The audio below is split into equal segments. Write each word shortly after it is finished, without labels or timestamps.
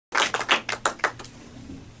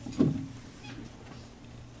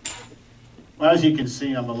Well, as you can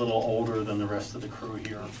see, I'm a little older than the rest of the crew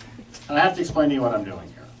here. And I have to explain to you what I'm doing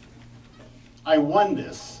here. I won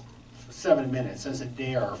this for 7 minutes as a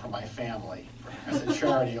dare for my family, as a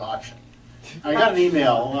charity auction. I got an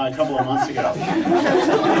email a couple of months ago. I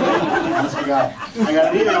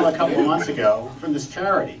got an email a couple of months ago from this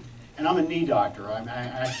charity. And I'm a knee doctor. I'm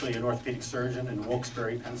actually an orthopedic surgeon in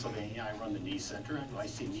Wilkes-Barre, Pennsylvania. I run the knee center. I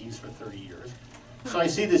see knees for 30 years. So I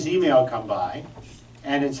see this email come by,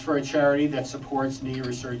 and it's for a charity that supports knee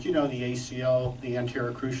research. You know, the ACL, the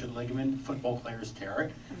anterior cruciate ligament, football players tear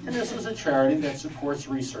it. And this was a charity that supports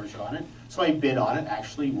research on it. So I bid on it,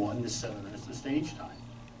 actually won the 7 minutes of stage time.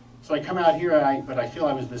 So I come out here, but I feel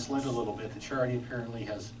I was misled a little bit. The charity apparently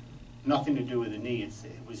has nothing to do with the knee. It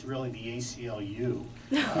was really the ACLU.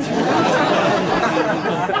 It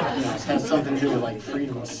has something to do with like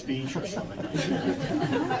freedom of speech or something like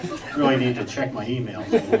that. Really need to check my emails.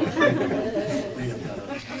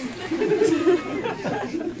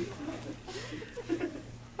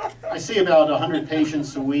 I see about 100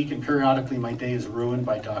 patients a week, and periodically my day is ruined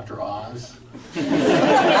by Dr. Oz.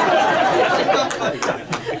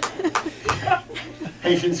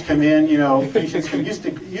 Patients come in, you know, used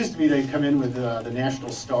to be they'd come in with the National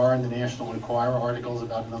Star and the National Enquirer articles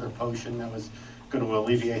about another potion that was going to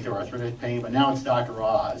alleviate their arthritic pain, but now it's Dr.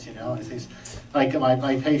 Oz, you know. And it's like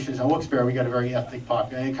my patients at Wilkes-Barre, we got a very ethnic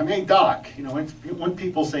population. They come, hey doc, you know, when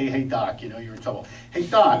people say, hey doc, you know, you're in trouble. Hey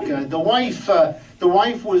doc, the wife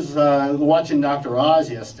was watching Dr.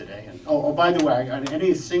 Oz yesterday, and oh by the way,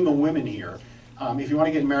 any single women here, if you want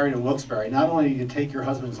to get married in Wilkes-Barre, not only do you take your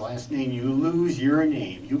husband's last name, you lose your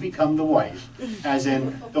name. You become the wife. As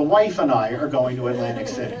in, the wife and I are going to Atlantic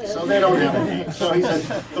City. So they don't have a name. So he said,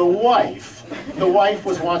 the wife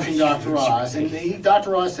was watching Dr. Oz, and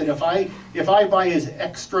Dr. Oz said, if I buy his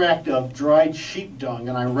extract of dried sheep dung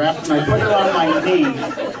and I put it on my knee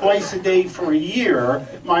twice a day for a year,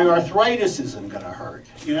 my arthritis isn't going to hurt.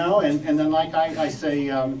 You know, and then like I say,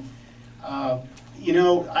 you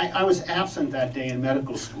know, I was absent that day in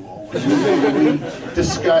medical school when we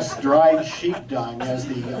discussed dried sheep dung as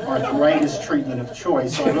the arthritis treatment of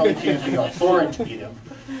choice, so I really can't be authoritative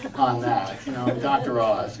on that. You know, Dr.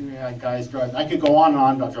 Oz, guys, I could go on and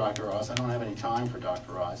on about Dr. Oz. I don't have any time for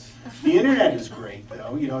Dr. Oz. The internet is great,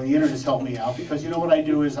 though. You know, the internet has helped me out because, you know, what I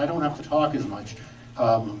do is I don't have to talk as much.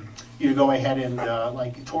 You go ahead and,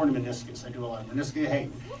 like, torn meniscus. I do a lot of meniscus. Hey,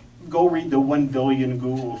 go read the 1 billion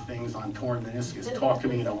Google things on torn meniscus. Talk to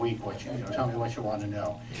me in a week. Tell me what you want to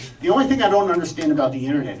know. The only thing I don't understand about the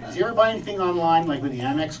internet is, you ever buy anything online, like with the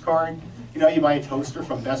Amex card? You know, you buy a toaster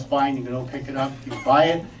from Best Buy and you go pick it up. You buy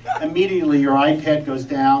it, immediately your iPad goes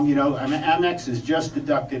down. You know, Amex has just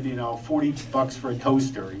deducted, you know, $40 for a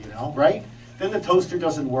toaster. You know, right? Then the toaster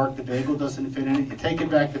doesn't work. The bagel doesn't fit in it. You take it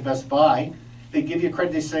back to Best Buy. They give you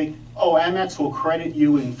credit. They say, oh, Amex will credit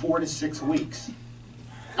you in 4 to 6 weeks.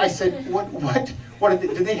 I said, what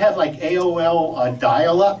do they have, like AOL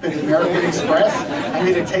dial-up in American Express? I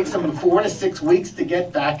mean, it takes them 4 to 6 weeks to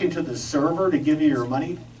get back into the server to give you your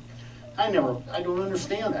money? I don't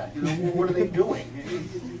understand that. You know, what are they doing?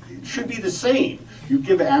 It should be the same. You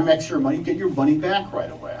give Amex your money, you get your money back right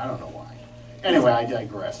away. I don't know why. Anyway, I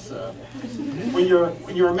digress. When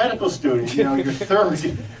you're a medical student, you know, your third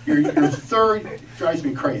drives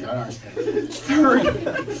me crazy. I don't understand.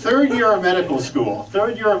 Third year of medical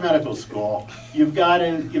school, you've got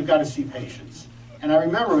to see patients. And I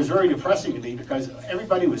remember it was very depressing to me because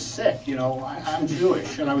everybody was sick. You know, I'm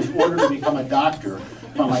Jewish, and I was ordered to become a doctor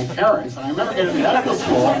by my parents. And I remember getting to medical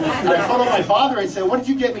school, and I called up my father and said, what did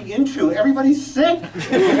you get me into? Everybody's sick. You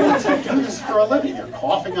do this for a living. They're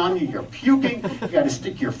coughing on you, you're puking, you got to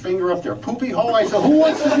stick your finger up their poopy hole. I said, who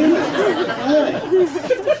wants to do this for a living?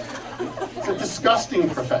 It's a disgusting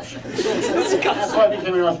profession. That's why I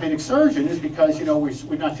became an orthopedic surgeon, is because, you know,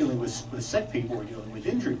 we're not dealing with sick people, we're dealing with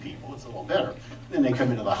injured people. It's a little better. Then they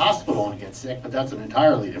come into the hospital and get sick, but that's an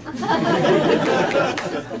entirely different thing.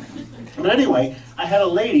 But anyway, I had a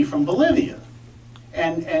lady from Bolivia,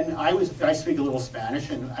 and I speak a little Spanish,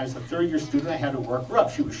 and as a third-year student, I had to work her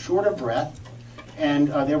up. She was short of breath, and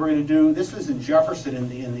they were going to do, this was in Jefferson in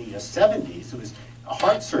the 70s, it was a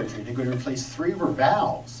heart surgery. They're going to replace 3 of her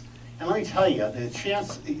valves. And let me tell you, the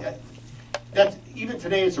chance, that even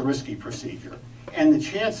today it's a risky procedure, and the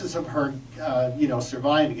chances of her, you know,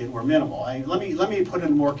 surviving it were minimal. Let me put it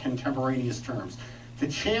in more contemporaneous terms. The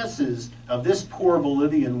chances of this poor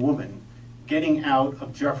Bolivian woman getting out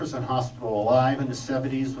of Jefferson Hospital alive in the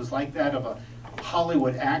 70s was like that of a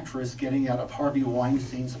Hollywood actress getting out of Harvey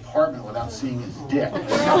Weinstein's apartment without seeing his dick. You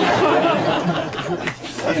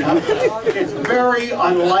know? It's very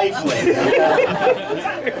unlikely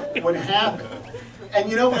that would happen. And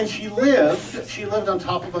you know, when she lived on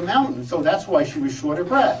top of a mountain, so that's why she was short of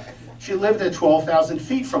breath. She lived at 12,000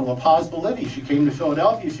 feet from La Paz, Bolivia. She came to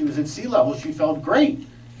Philadelphia, she was at sea level, she felt great.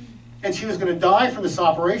 And she was going to die from this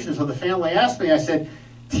operation, so the family asked me, I said,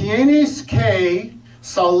 "Tienes que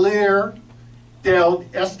salir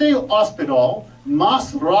este hospital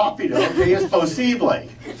más rápido que es posible."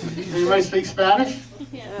 Anybody speak Spanish?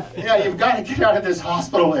 Yeah, you've got to get out of this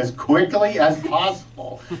hospital as quickly as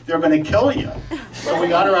possible. They're going to kill you. So we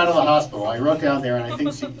got her out of the hospital. I wrote down there, and I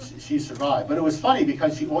think she survived. But it was funny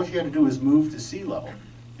because all she had to do was move to sea level,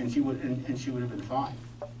 and she would have been fine.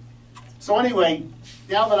 So anyway,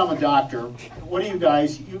 now that I'm a doctor, what do you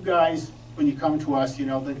guys, when you come to us, you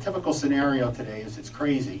know, the typical scenario today is it's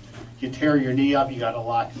crazy. You tear your knee up, you got a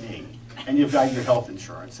locked knee, and you've got your health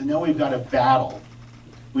insurance. And now we've got to battle.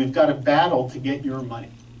 We've got to battle to get your money.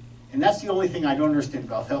 And that's the only thing I don't understand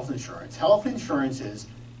about health insurance. Health insurance is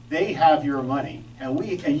they have your money,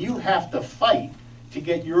 and you have to fight to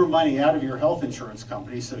get your money out of your health insurance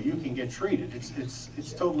company so you can get treated.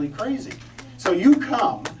 It's totally crazy. So you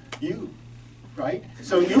come, right?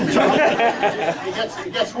 So you come,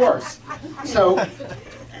 it gets worse. So,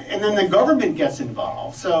 and then the government gets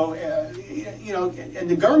involved. So, you know, and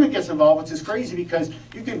the government gets involved, which is crazy because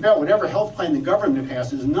you can bet whatever health plan the government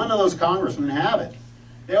passes, none of those congressmen have it.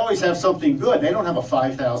 They always have something good. They don't have a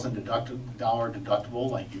 $5,000 deductible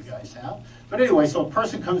like you guys have. But anyway, so a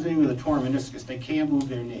person comes in with a torn meniscus, they can't move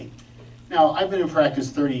their knee. Now, I've been in practice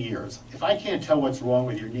 30 years. If I can't tell what's wrong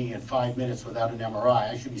with your knee in 5 minutes without an MRI,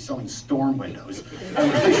 I should be selling storm windows. I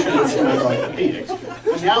really shouldn't be selling orthopedics.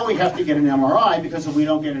 But now we have to get an MRI, because if we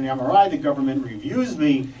don't get an MRI, the government reviews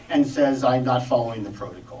me and says I'm not following the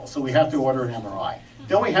protocol. So we have to order an MRI.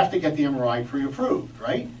 Then we have to get the MRI pre-approved,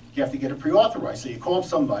 right? You have to get it pre-authorized. So you call up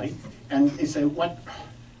somebody and they say, "What?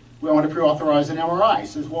 We want to pre-authorize an MRI." He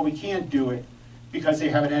says, "Well, we can't do it because they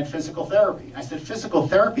haven't had physical therapy." I said, "Physical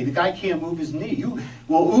therapy? The guy can't move his knee.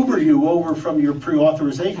 We'll Uber you over from your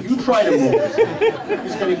pre-authorization. You try to move his knee.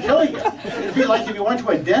 He's going to kill you." It'd be like if you went to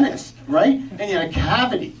a dentist, right? And you had a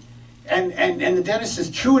cavity. And the dentist is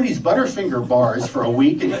chewing these Butterfinger bars for a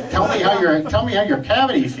week and tell me how your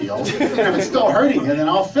cavity feels. And if it's still hurting you, then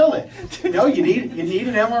I'll fill it. No, you need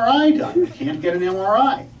an MRI done. You can't get an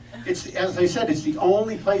MRI. It's, as I said, it's the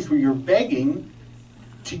only place where you're begging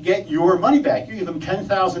to get your money back. You give them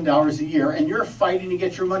 $10,000 a year and you're fighting to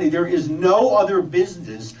get your money. There is no other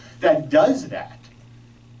business that does that.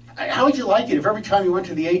 How would you like it if every time you went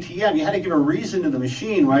to the ATM you had to give a reason to the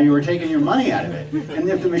machine why you were taking your money out of it? And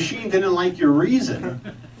if the machine didn't like your reason,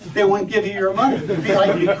 they wouldn't give you your money. It'd be like,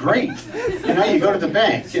 it'd be great. You know, you go to the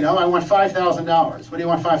bank, you know, "I want $5,000. What do you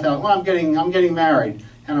want $5,000? "Well, I'm getting married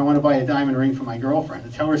and I want to buy a diamond ring for my girlfriend."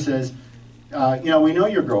 The teller says, "You know, we know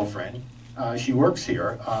your girlfriend. She works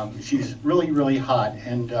here. She's really, really hot,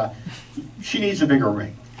 and she needs a bigger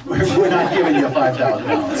ring. We're not giving you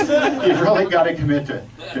 $5,000. You've really got to commit to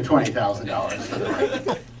 $20,000 for the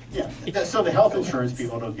ring." Yeah. So the health insurance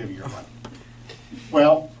people don't give you your money.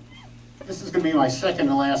 Well, this is going to be my second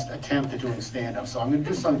and last attempt at doing stand-up. So I'm going to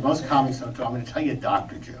do something most comics don't do. I'm going to tell you a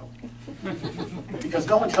doctor joke. Because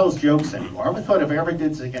no one tells jokes anymore. I would thought if I ever did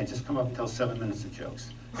this again, just come up and tell 7 minutes of jokes.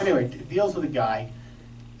 Anyway, it deals with a guy.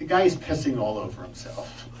 The guy is pissing all over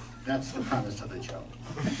himself. That's the premise of the joke.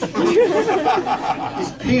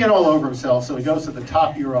 He's peeing all over himself, so he goes to the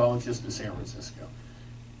top urologist in San Francisco.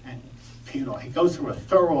 And he goes through a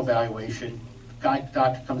thorough evaluation. The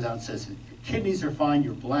doctor comes out and says, "Your kidneys are fine,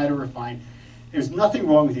 your bladder are fine. There's nothing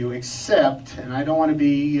wrong with you except," and I don't want to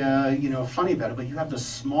be funny about it, "but you have the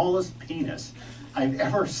smallest penis I've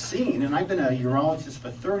ever seen, and I've been a urologist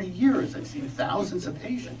for 30 years. I've seen thousands of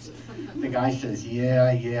patients." The guy says,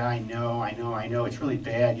 yeah, I know. It's really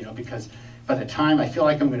bad, because by the time I feel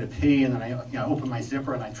like I'm going to pee, and then I open my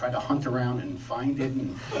zipper and I try to hunt around and find it,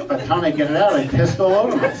 and by the time I get it out, I pissed all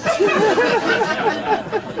over myself."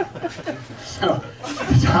 So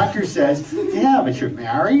the doctor says, "Yeah, but you're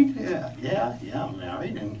married?" Yeah, I'm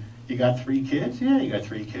married. "And you got 3 kids?" "Yeah, you got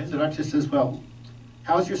 3 kids." The doctor says, "Well,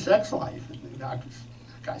 how's your sex life?" And the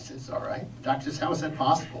guy says, "All right." The doctor says, "How is that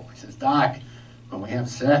possible?" He says, "Doc, when we have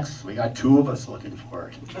sex, we got 2 of us looking for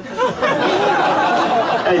it."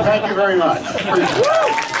 Hey, thank you very much.